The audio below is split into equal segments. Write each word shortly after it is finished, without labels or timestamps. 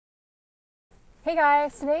Hey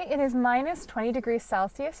guys, today it is minus 20 degrees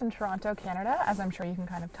Celsius in Toronto, Canada, as I'm sure you can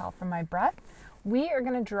kind of tell from my breath. We are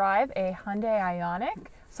going to drive a Hyundai Ioniq,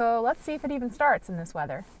 so let's see if it even starts in this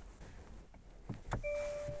weather.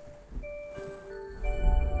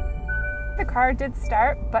 The car did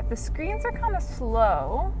start, but the screens are kind of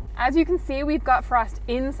slow. As you can see, we've got frost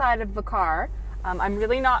inside of the car. I'm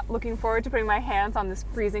really not looking forward to putting my hands on this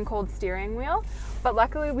freezing cold steering wheel, but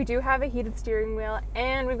luckily we do have a heated steering wheel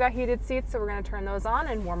and we've got heated seats, so we're going to turn those on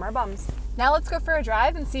and warm our bums. Now let's go for a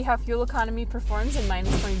drive and see how fuel economy performs in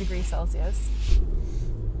minus 20 degrees Celsius.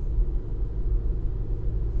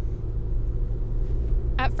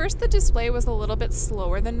 At first the display was a little bit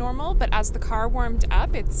slower than normal, but as the car warmed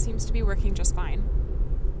up, it seems to be working just fine.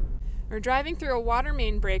 We're driving through a water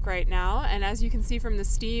main break right now, and as you can see from the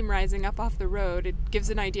steam rising up off the road, it gives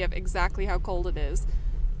an idea of exactly how cold it is.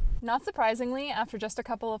 Not surprisingly, after just a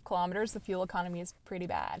couple of kilometers, the fuel economy is pretty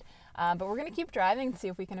bad. But we're going to keep driving and see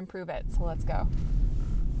if we can improve it, so let's go.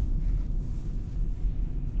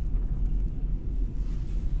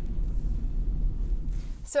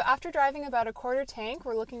 So after driving about a quarter tank,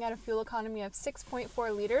 we're looking at a fuel economy of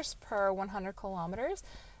 6.4 liters per 100 kilometers.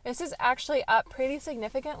 This is actually up pretty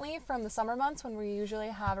significantly from the summer months when we usually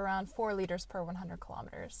have around 4 liters per 100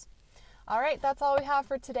 kilometers. All right, that's all we have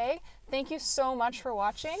for today. Thank you so much for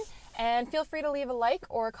watching, and feel free to leave a like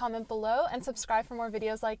or a comment below and subscribe for more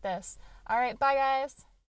videos like this. All right, bye guys.